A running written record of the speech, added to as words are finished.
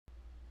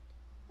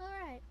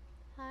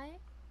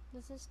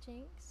This is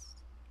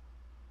Jinxed.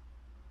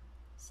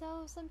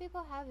 So some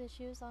people have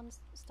issues on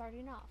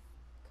starting off.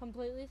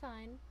 Completely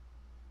fine,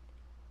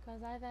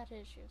 because I've had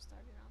issues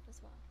starting off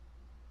as well.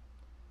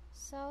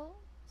 So,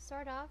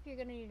 start off, you're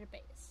gonna need a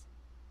base.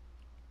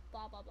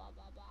 Blah blah blah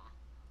blah blah.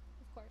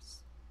 Of course.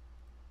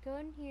 Go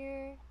in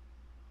here,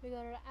 we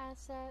go to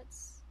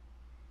assets,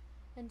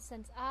 and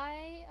since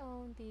I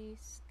own the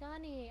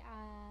Scunny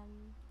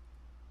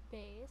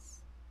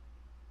base,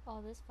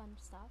 all this fun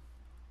stuff,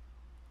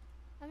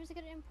 I'm just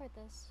gonna import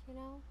this, you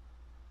know?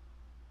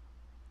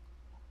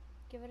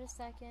 Give it a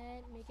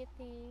second, make it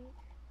think,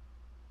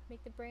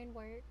 make the brain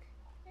work.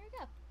 There we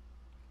go.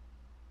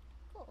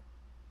 Cool.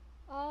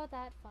 All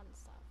that fun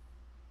stuff.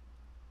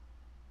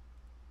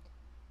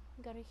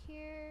 Go to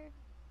here,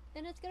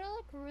 and it's gonna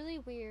look really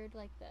weird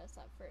like this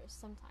at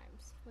first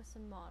sometimes with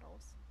some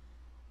models.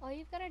 All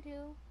you've gotta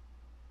do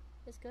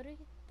is go to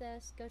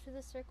this, go to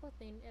the circle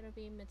thing, it'll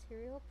be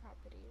material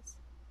properties.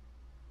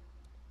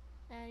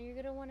 And you're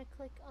gonna want to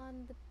click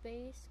on the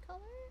base color.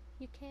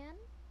 You can,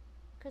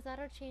 because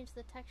that'll change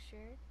the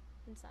texture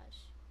and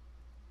such.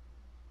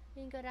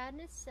 You can go down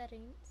to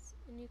settings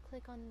and you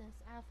click on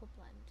this alpha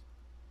blend.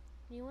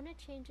 And you want to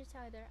change it to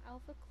either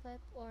alpha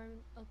clip or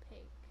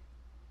opaque.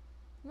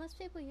 Most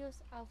people use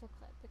alpha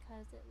clip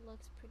because it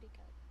looks pretty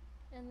good.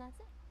 And that's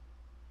it.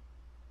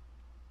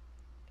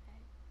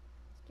 Okay.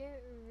 Let's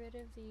get rid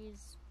of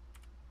these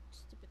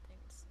stupid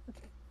things.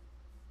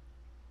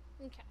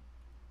 Okay.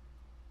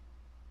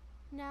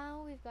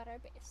 Now we've got our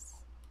base.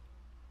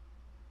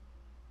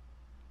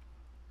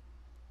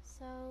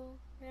 So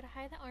we're gonna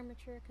hide the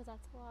armature because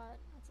that's a lot,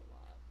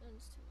 and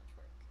it's too much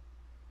work.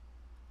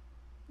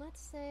 Let's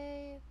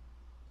say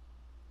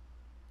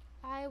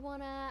I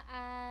wanna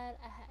add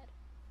a head.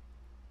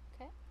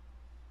 Okay.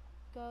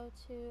 Go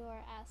to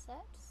our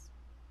assets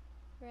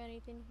or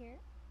anything here.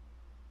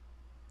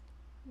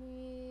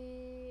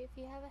 If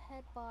you have a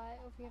head bot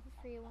or if you have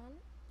a free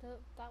one,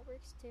 that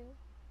works too.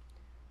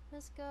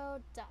 Let's go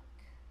duck.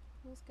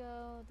 Let's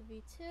go the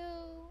V2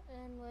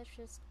 and let's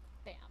just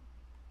bam.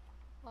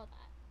 All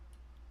that.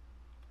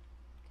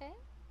 Okay?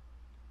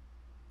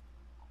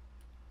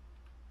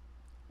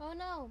 Oh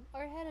no,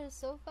 our head is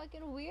so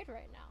fucking weird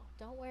right now.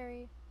 Don't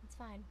worry, it's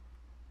fine.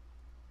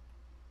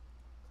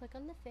 Click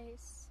on the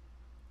face.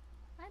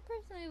 I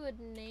personally would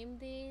name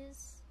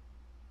these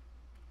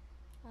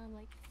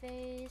like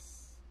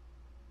face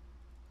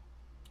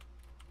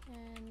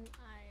and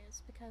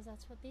eyes because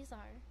that's what these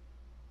are.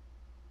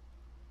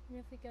 And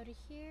if we go to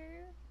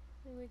here,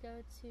 then we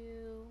go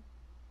to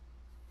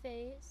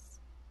face,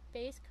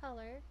 base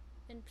color,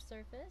 and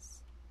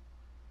surface.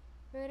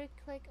 We're going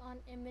to click on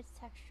image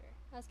texture.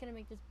 That's going to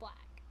make this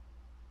black,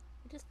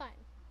 which is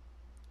fine.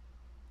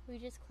 We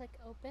just click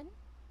open.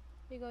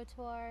 We go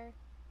to our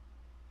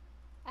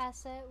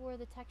asset where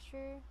the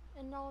texture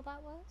and all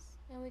that was.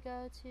 And we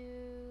go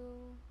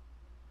to,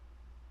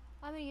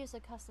 I'm going to use a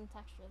custom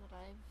texture that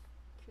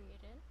I've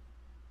created.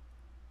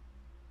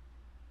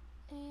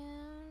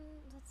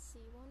 And let's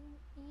see, one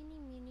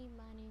eeny, meeny,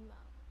 miny, mo.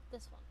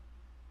 This one.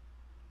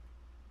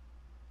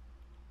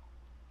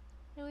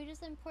 And we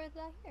just import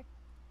that here.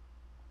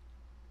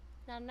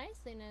 Now, the nice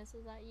thing is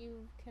that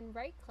you can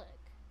right click,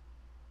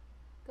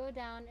 go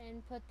down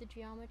and put the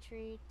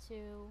geometry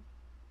to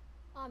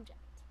object.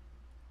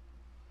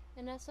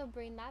 And also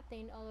bring that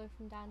thing all the way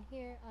from down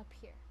here up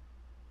here.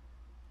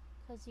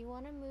 Because you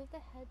want to move the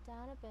head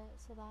down a bit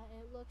so that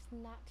it looks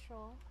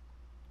natural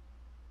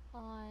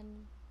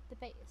on the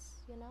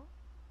base, you know?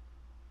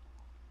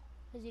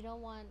 Because you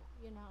don't want,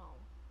 you know,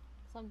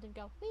 something to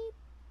go beep.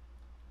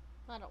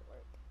 That'll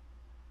work.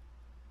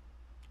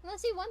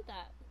 Unless you want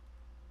that.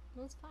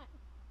 That's fine.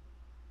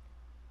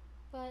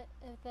 But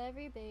with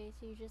every base,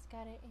 you just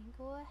gotta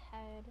angle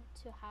ahead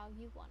to how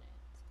you want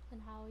it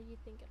and how you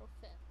think it'll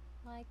fit.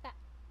 Like that.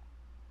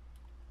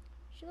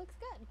 She looks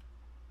good.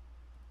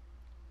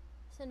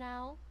 So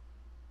now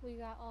we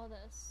got all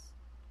this.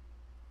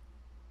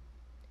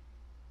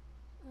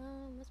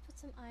 Let's put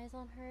some eyes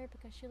on her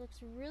because she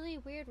looks really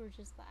weird with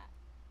just that.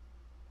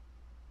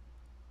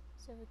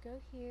 So we go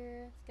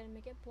here, it's gonna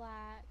make it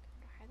black.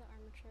 I'm gonna hide the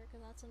armature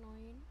because that's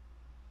annoying.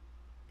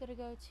 Gonna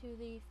go to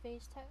the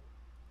face type.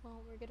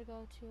 Well, we're gonna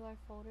go to our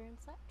folder and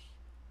such.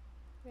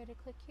 We're gonna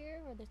click here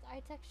where there's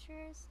eye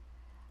textures.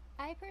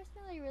 I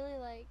personally really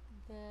like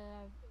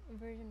the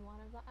version 1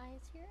 of the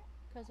eyes here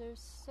because they're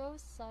so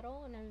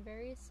subtle and they're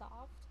very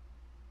soft.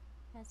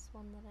 That's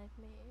one that I've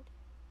made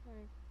or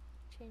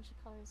changed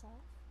the colors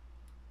of.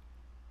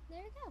 There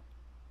you go.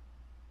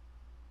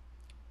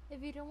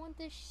 If you don't want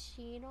this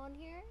sheen on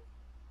here,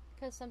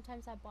 because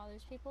sometimes that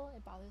bothers people,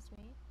 it bothers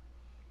me,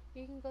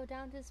 you can go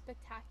down to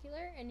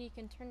spectacular and you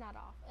can turn that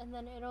off and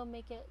then it'll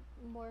make it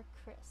more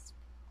crisp.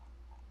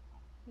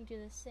 You do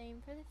the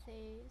same for the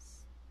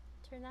face,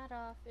 turn that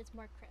off, it's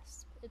more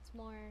crisp, it's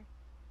more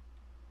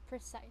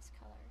precise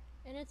color,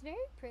 and it's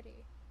very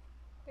pretty.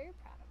 Very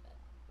proud of it.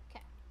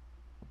 Okay.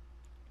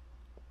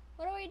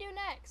 What do we do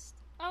next?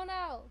 Oh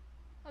no!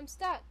 I'm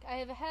stuck. I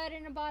have a head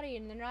and a body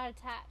and they're not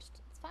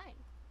attached. It's fine.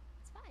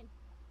 It's fine.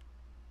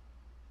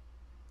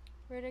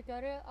 we're to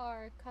go to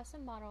our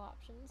custom model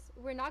options.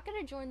 We're not going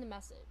to join the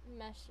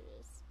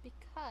meshes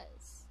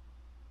because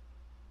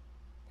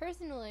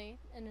personally,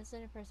 and this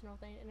is a personal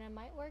thing, and it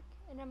might work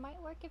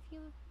if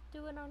you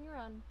do it on your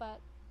own,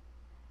 but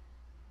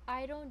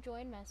I don't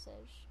join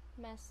message,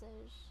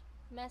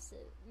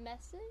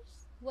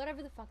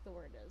 whatever the fuck the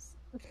word is.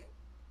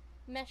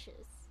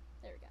 Meshes.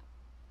 There we go.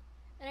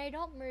 And I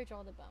don't merge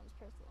all the bones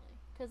personally,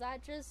 because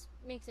that just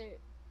makes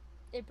it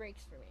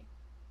breaks for me.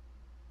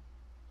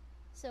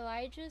 So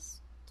I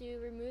just do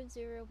remove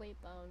 0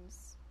 weight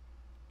bones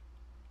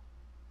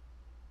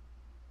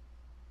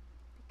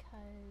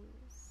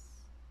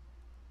because,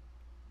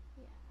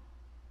 yeah.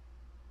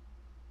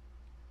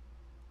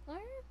 Or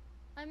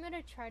I'm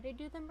gonna try to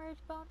do the merge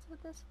bones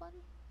with this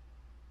one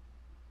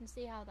and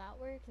see how that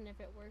works, and if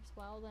it works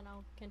well, then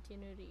I'll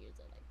continue to use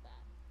it like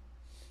that.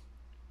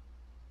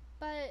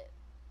 But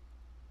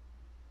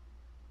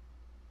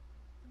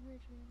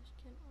mergers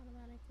can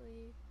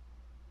automatically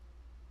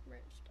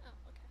merged. Oh,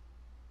 okay.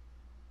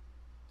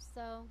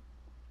 So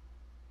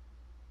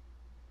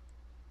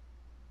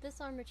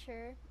this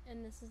armature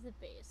and this is the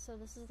base. So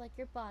this is like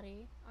your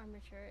body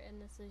armature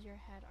and this is your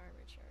head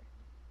armature.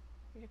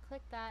 You're gonna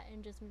click that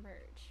and just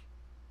merge.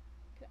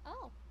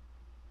 Oh,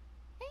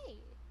 hey,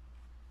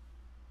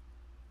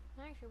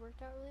 that actually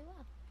worked out really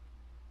well.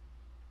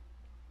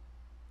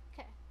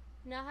 Okay,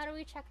 now how do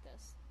we check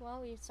this?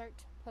 Well, we start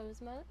pose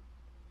mode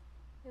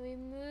and we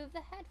move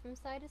the head from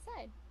side to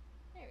side.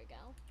 There we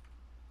go.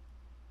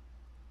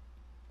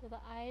 Do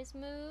the eyes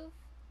move?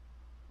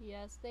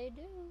 Yes, they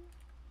do.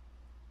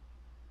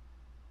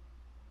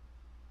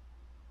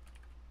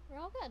 We're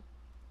all good.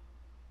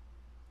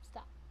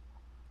 Stop.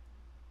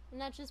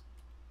 And that just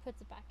puts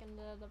it back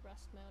into the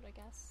rest mode, I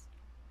guess.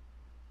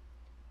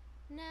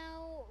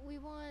 Now we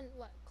want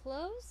what?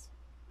 Clothes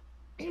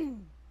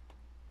and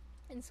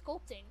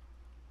sculpting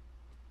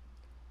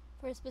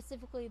for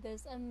specifically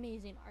this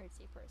amazing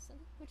artsy person,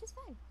 which is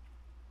fine.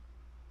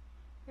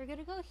 We're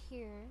gonna go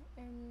here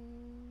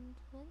and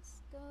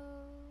let's go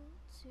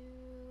to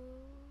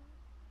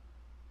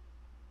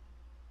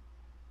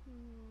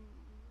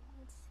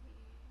let's see.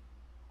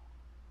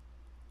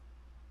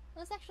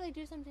 Let's actually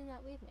do something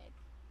that we've made.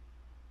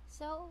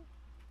 So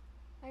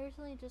I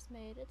recently just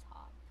made a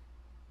top.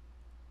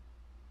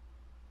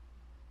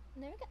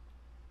 And there we go.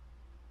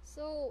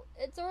 So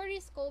it's already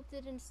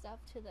sculpted and stuff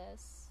to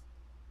this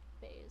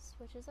base,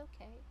 which is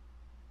okay.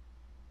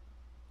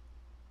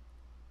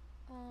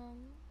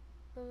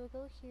 But we'll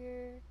go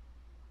here.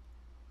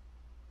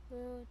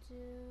 We'll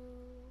do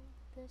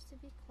this to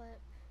be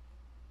clip.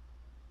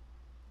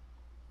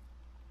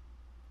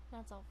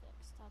 That's all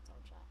fixed. That's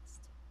all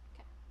just.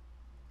 Okay.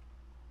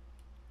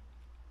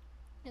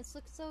 This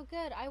looks so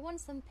good. I want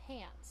some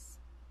pants.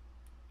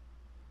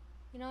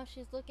 You know,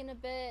 she's looking a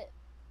bit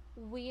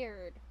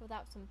weird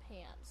without some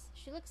pants.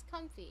 She looks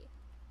comfy.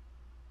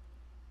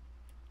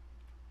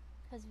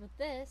 Because with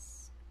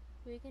this,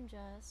 we can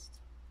just...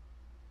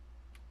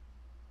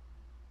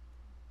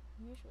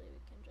 Usually we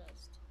can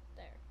just...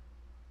 There.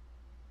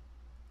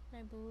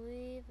 And I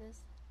believe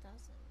this doesn't.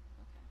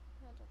 Okay,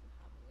 that doesn't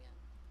have them yet.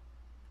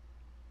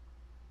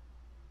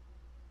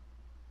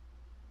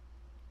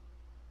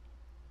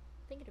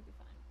 I think it'll be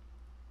fine.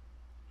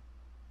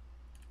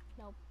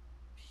 Nope.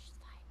 Shh, it's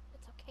fine.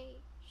 It's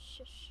okay.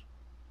 Shush.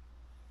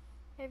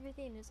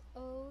 Everything is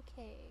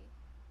okay.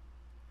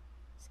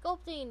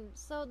 Sculpting.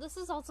 So this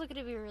is also going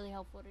to be really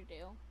helpful to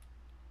do.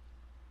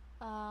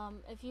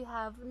 If you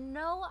have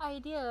no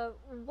idea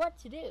what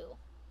to do,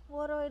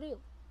 what do I do?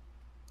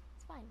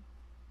 It's fine.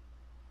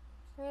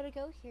 We're going to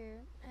go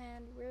here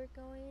and we're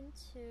going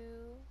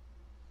to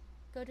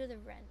go to the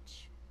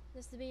wrench.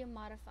 This will be a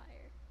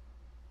modifier.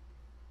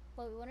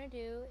 What we want to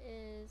do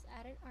is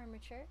add an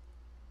armature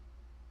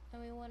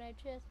and we want to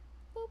just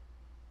boop,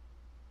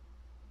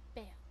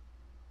 bam.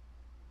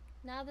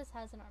 Now this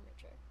has an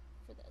armature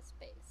for this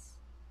base.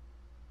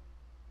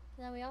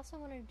 Now we also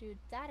want to do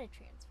data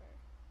transfer.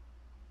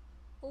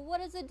 Well,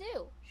 what does it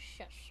do?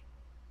 Shush.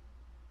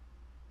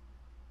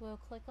 We'll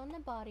click on the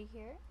body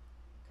here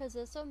because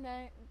this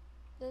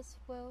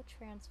will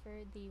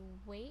transfer the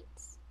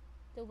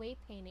weight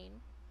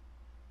painting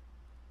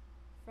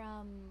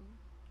from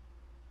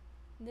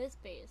this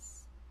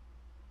base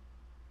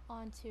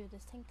onto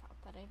this tank top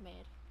that I've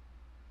made.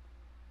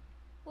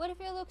 What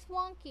if it looks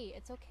wonky?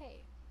 It's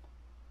okay.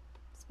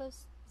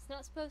 It's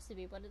not supposed to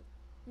be, but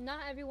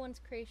not everyone's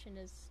creation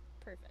is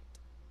perfect.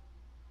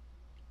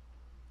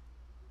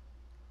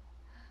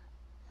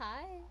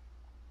 Hi.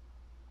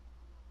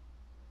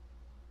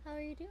 How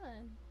are you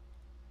doing?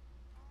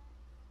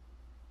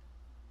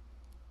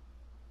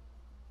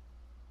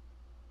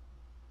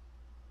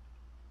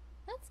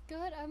 That's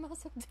good. I'm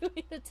also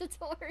doing the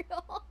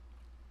tutorial.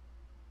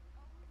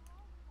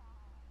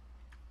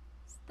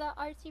 The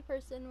artsy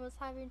person was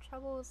having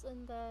troubles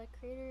in the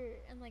creator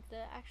and like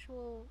the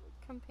actual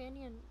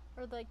companion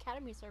or the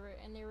academy server,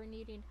 and they were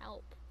needing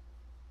help.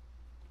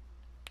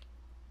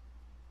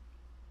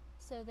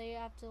 So they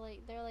have to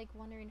they're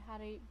wondering how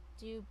to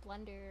do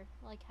Blender,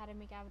 like how to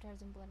make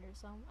avatars in Blender.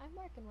 So I'm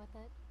working with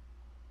it.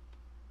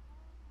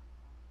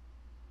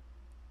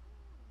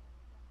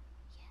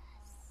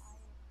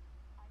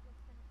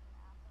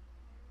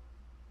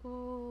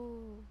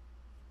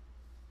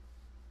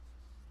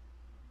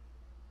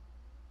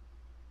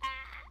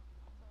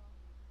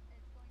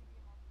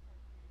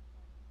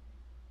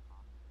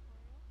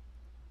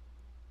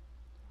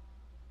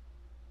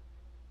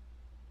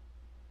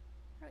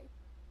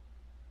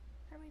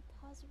 I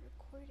pause the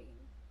recording?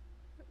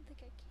 I don't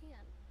think I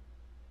can.